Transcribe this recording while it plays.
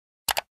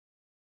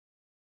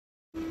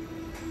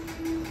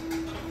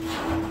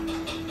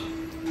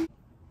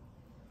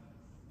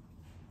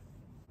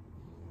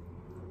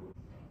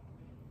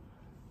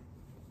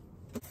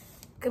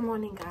Good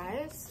morning,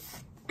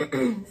 guys.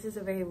 This is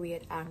a very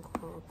weird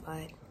angle,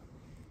 but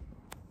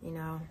you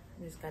know,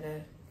 just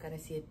gotta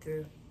see it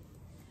through.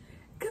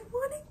 Good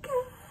morning,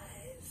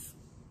 guys.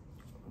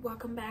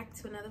 Welcome back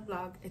to another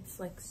vlog. It's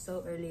like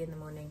so early in the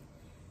morning.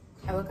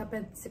 I woke up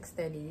at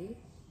 6:30.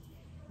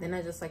 Then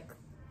I just like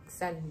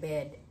sat in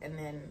bed, and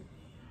then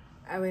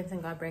I went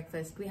and got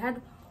breakfast. We had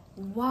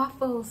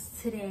waffles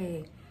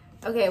today.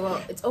 Okay,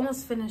 well, it's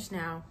almost finished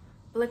now,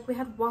 but like we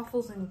had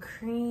waffles and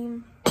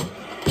cream.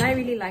 And I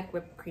really like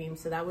whipped cream,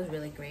 so that was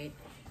really great.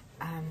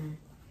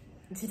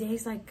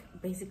 Today's like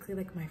basically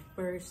like my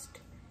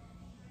first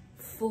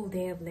full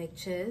day of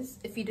lectures.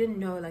 If you didn't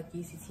know, like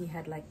UCT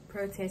had like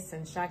protests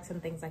and strikes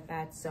and things like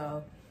that,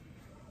 so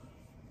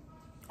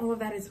all of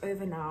that is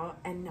over now,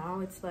 and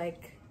now it's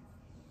like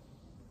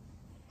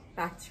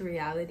back to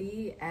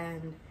reality.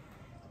 And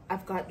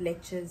I've got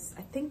lectures,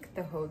 I think,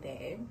 the whole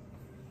day.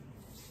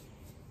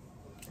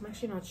 I'm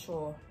actually not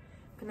sure.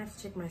 I'm gonna have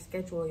to check my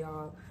schedule,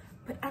 y'all.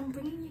 But I'm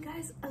bringing you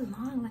guys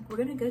along. Like, we're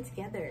gonna go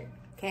together,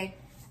 okay?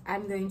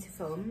 I'm going to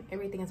film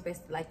everything as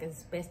best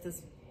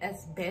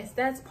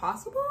as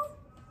possible.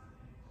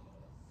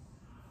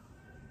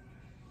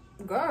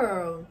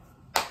 Girl.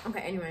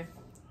 Okay, anyway,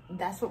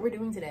 that's what we're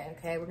doing today,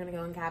 okay? We're gonna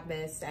go on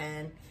campus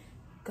and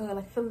go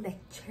like for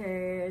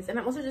lectures, and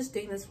I'm also just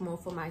doing this more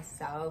for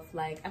myself.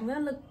 Like, I'm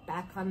gonna look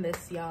back on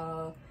this,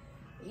 y'all.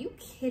 Are you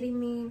kidding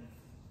me?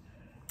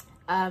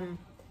 But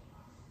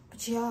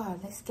yeah,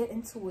 let's get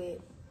into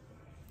it.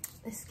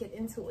 Let's get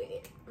into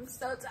it. I'm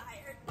so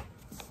tired.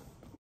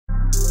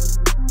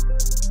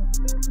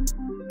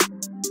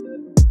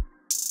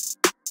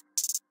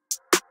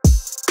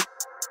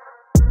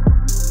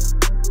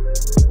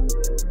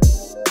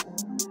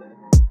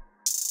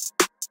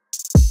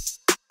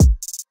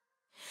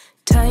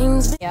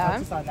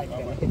 Yeah.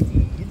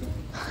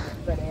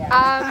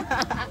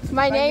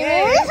 My name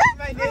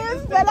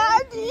is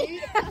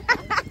Beladi.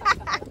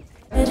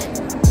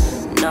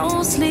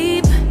 No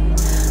sleep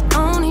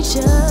on each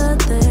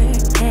other,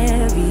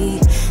 heavy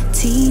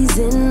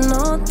teasing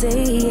all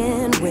day,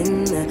 and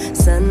when the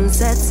sun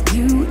sets,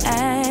 you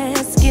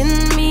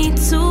asking me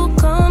to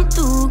come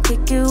through,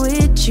 kick it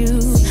with you.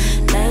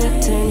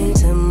 Night turn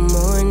into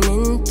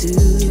morning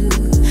dew,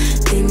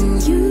 then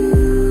you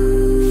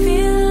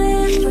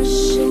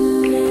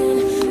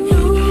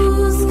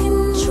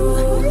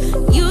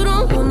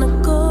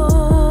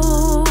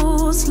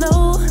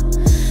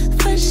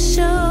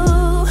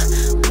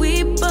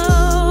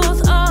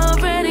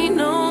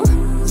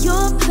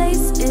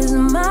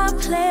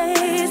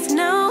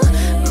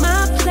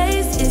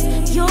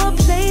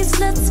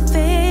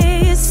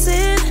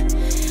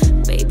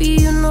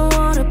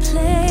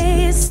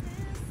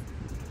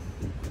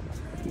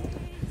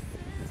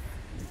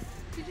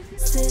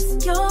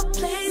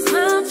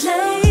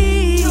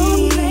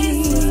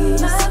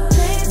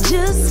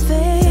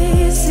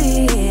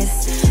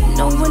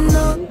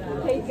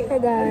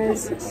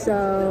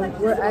So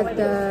we're at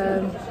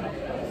the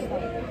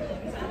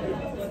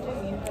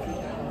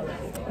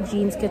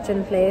Jean's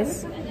Kitchen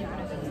place.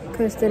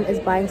 Kristen is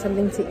buying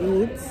something to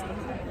eat.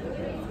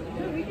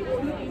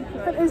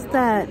 What is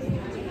that?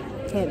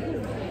 Okay,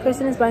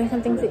 Kristen is buying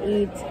something to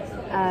eat,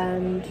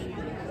 and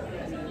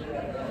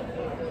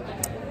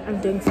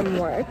I'm doing some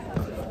work.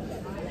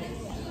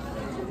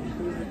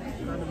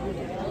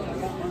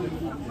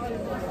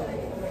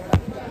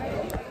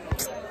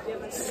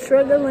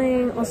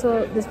 Struggling.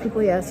 Also, there's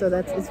people here, so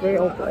it's very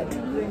awkward.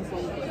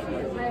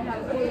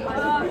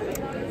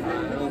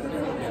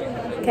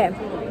 Okay,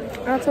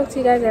 I'll talk to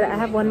you guys later. I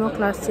have one more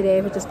class today,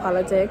 which is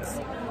politics.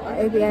 I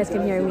hope you guys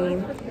can hear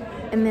me.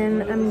 And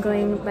then I'm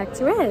going back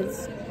to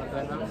res.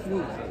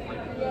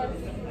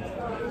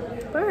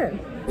 Burn.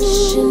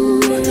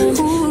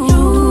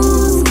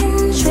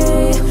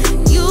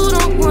 You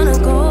don't wanna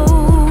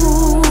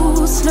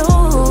go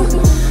slow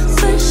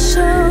for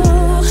sure.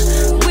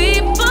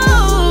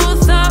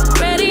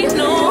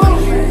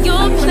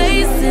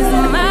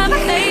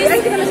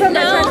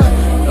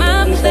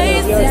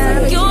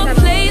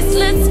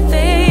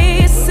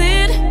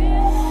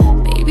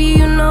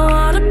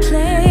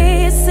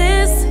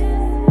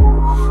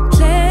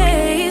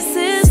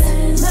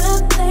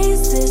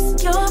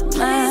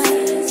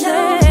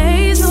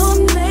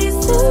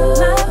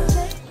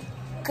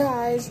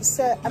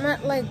 So I'm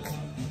at like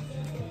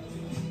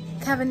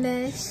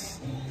Cavendish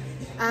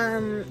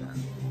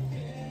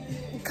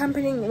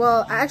company.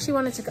 Well, I actually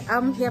wanted to,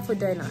 I'm here for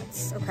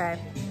donuts, okay,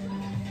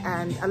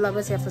 and I love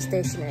us here for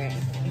stationery,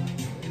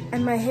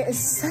 and my hair is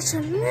such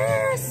a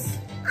mess.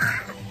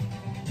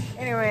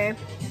 Anyway,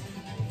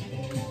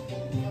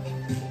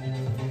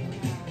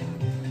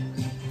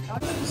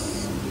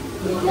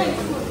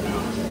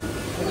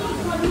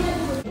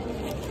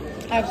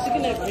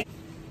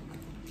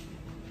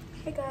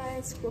 hey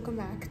guys, welcome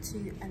back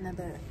to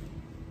another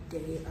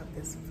day of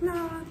this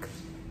vlog.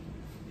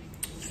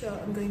 So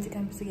I'm going to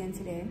campus again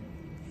today,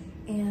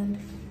 and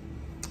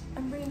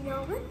I'm bringing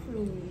y'all with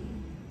me.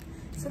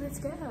 So let's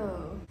go.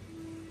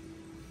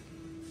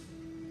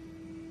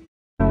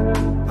 I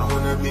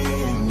wanna be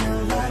in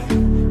your life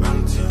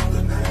until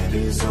the night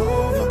is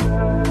over.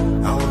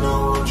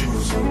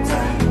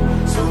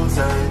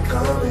 night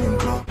coming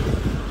close.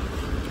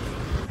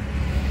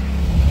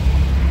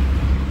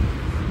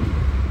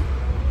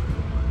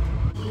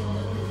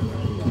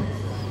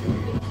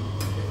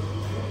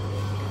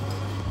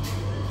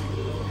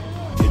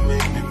 You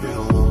make me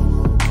feel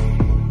low.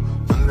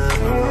 I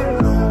never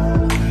know.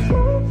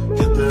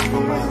 Get there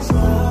for my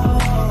soul.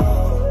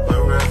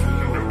 Wherever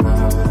you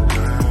are,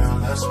 girl,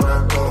 that's where I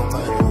call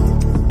my home.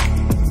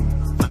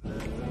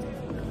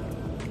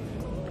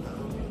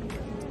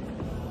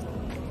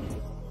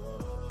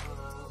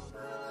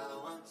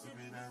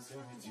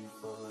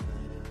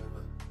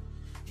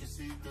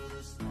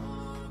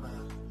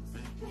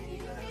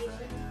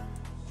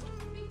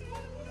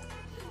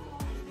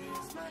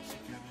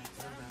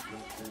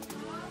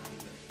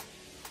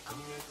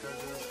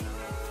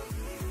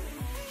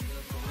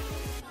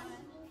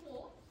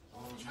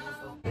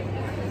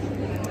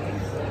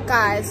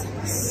 Guys,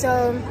 so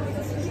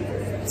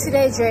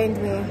today drained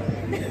me.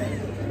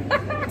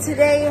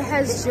 Today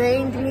has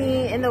drained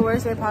me in the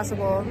worst way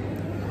possible.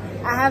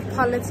 I have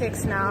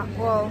politics now.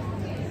 Well,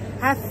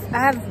 I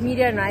have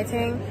media and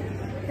writing,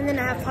 and then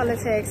I have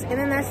politics, and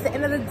then that's the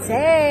end of the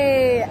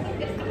day.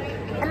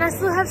 And I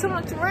still have so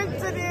much work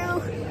to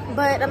do.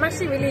 But I'm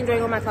actually really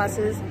enjoying all my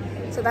classes,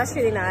 so that's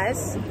really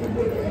nice.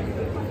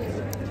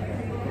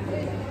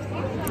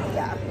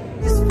 Yeah.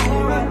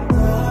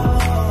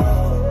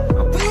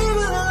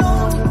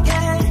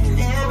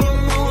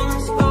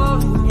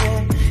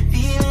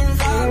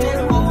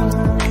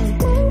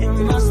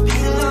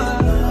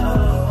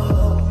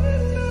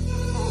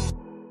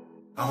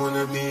 I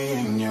wanna be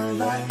in your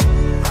life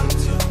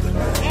until the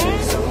night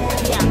is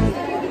over.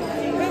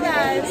 Hey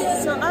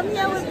guys, so I'm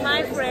here with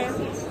my friend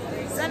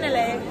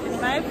Zanele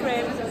and my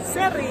friend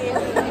Seri,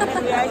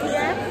 and we are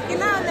here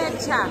in our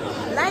lecture.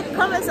 Like,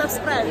 comment,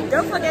 subscribe.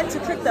 Don't forget to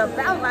click the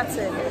bell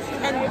button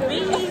and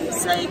ring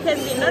so you can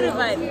be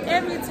notified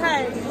every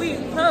time we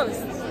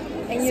post.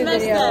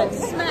 Smash that,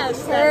 smash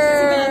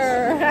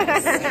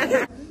that,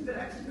 smash.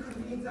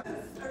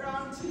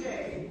 Around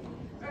today.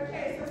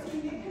 Okay, so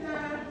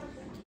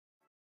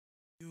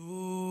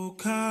You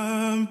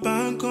can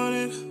bank on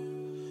it.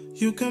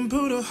 You can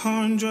put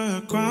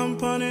 100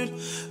 grand on it.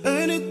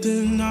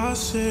 Anything I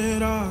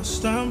said, I'll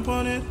stamp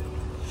on it.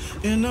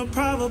 In a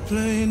private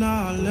plane,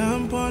 I'll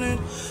lamp on it.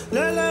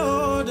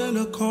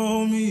 They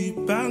call me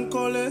bank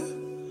on it.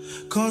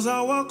 Cause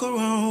I walk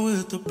around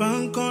with the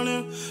bank on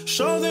it.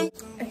 Show them.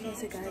 Okay,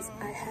 so guys,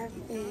 I have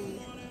a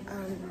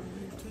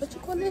what you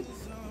call it?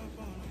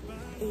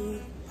 A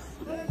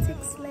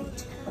politics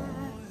lecture.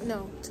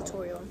 No,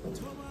 tutorial.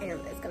 And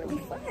it's gonna be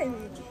fun.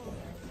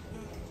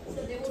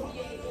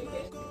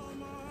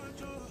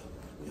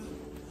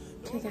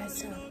 Okay guys,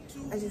 so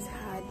I just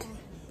had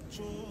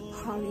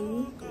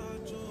Holly,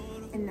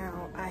 and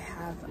now I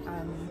have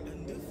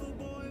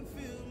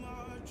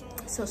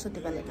social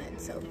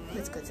development, so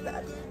let's go to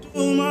that.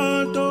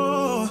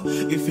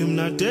 If him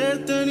not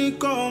dead, then he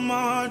call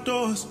my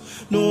doors.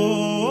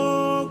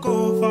 No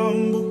go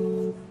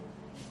fambo.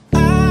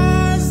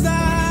 As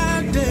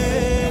that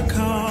day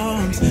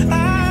comes,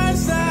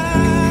 as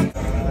that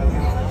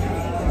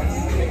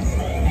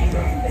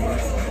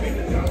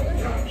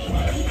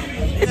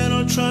I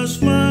don't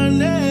trust my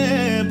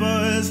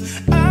neighbors.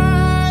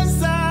 As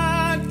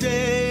that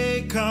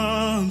day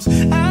comes,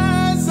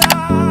 as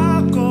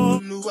I go.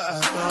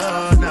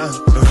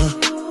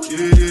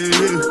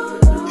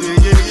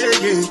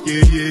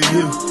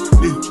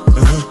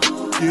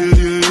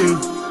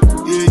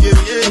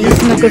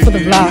 It's not good for the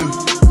vlog.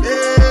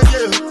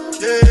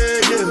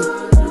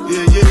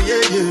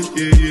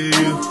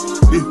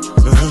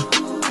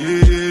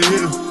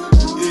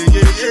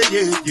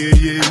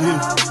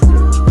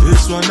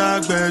 This one I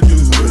bet you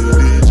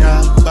me,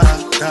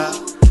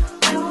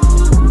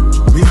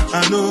 I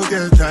no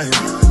get time.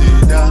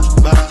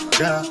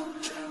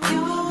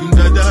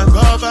 Dada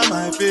cover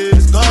my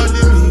face, calling me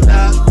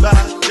that.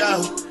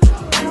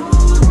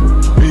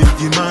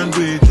 Big man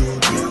waiting,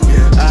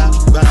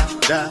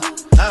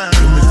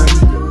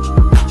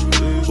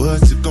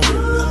 what's it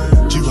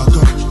going?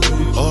 G-Wagon,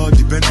 all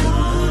depending.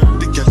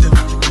 They get them,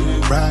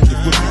 ride the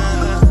whip.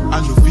 I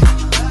know we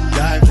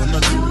die for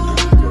nothing.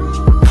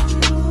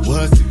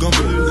 What's it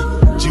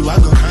going?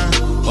 G-Wagon,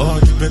 all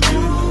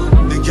depending.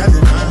 They get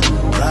them,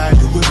 ride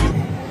the whip.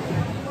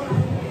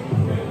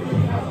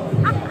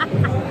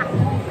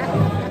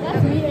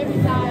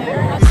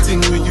 Anything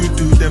when you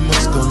do, they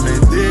must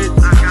commend it.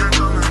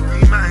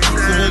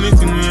 So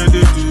anything when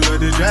they do,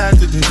 they try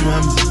to do my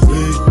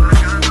way.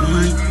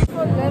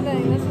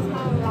 This is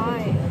not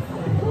live.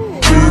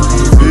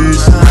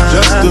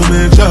 Just to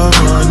make sure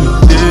money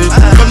day.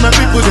 But my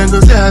people then go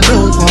say I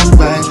don't want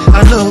buy,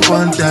 I don't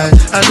want die,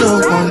 I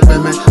don't want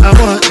payment, I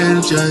want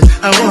enjoy,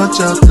 I want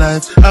chop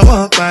life, I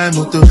want buy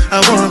motor, I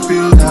want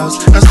build house,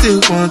 I still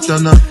want to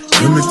know.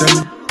 Let me tell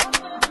you,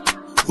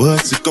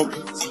 what's it called?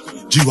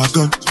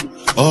 G-Wagon,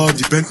 all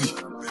the Bentley,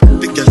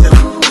 they get them,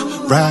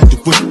 ride the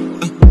whip,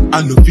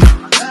 I know people,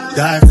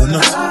 die for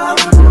nothing.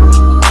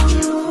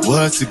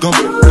 What's it called?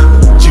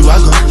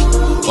 G-Wagon,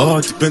 all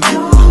the Bentley,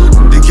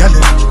 they get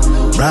them,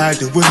 ride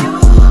the whip,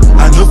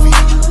 I know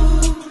people,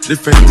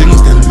 Different things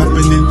them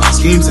happening,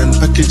 schemes and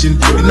packaging.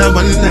 In a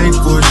one night,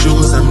 4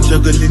 shows I'm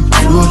juggling.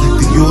 Roll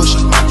like the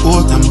ocean,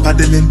 port I'm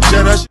paddling.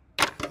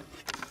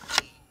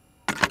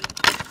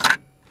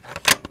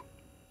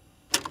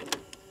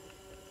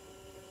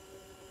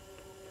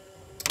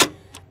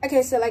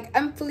 Okay, so like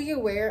I'm fully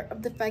aware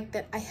of the fact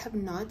that I have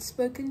not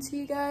spoken to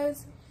you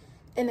guys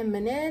in a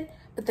minute,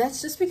 but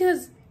that's just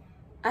because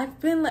I've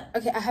been like,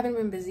 okay, I haven't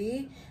been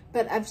busy,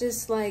 but I've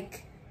just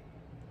like,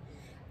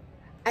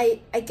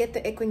 I get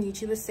the ick when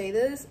YouTubers say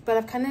this, but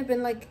I've kind of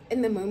been like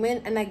in the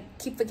moment and I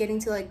keep forgetting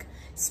to like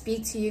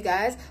speak to you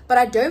guys. But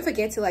I don't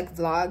forget to like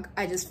vlog,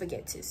 I just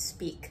forget to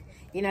speak,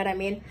 you know what I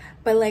mean?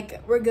 But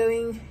like we're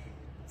going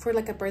for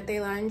like a birthday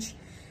lunch.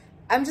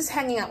 I'm just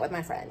hanging out with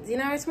my friends, you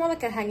know, it's more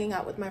like a hanging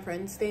out with my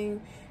friends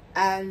thing.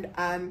 And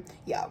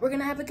yeah, we're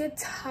gonna have a good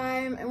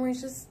time and we're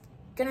just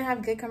gonna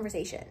have good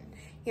conversation,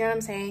 you know what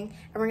I'm saying?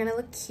 And we're gonna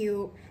look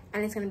cute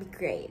and it's gonna be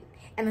great,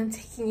 and I'm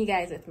taking you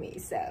guys with me,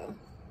 so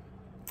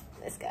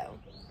let's go.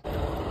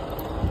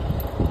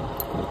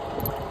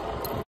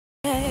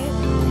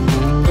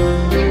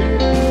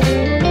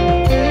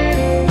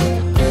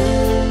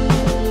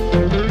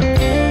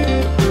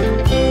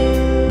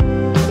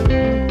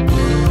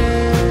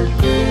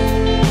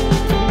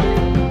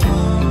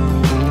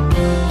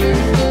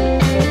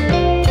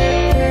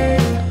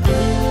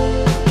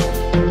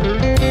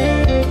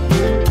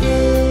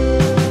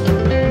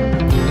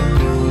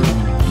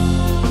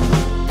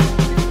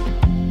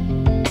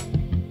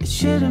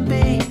 Shouldn't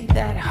be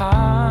that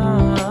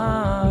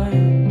hard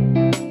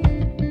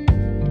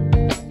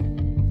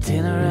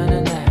dinner and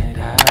a night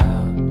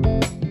out,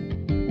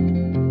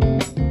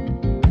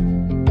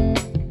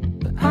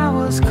 but I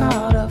was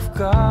caught off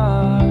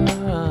guard.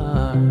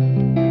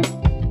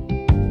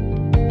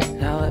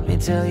 Now let me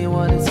tell you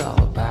what it's all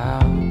about.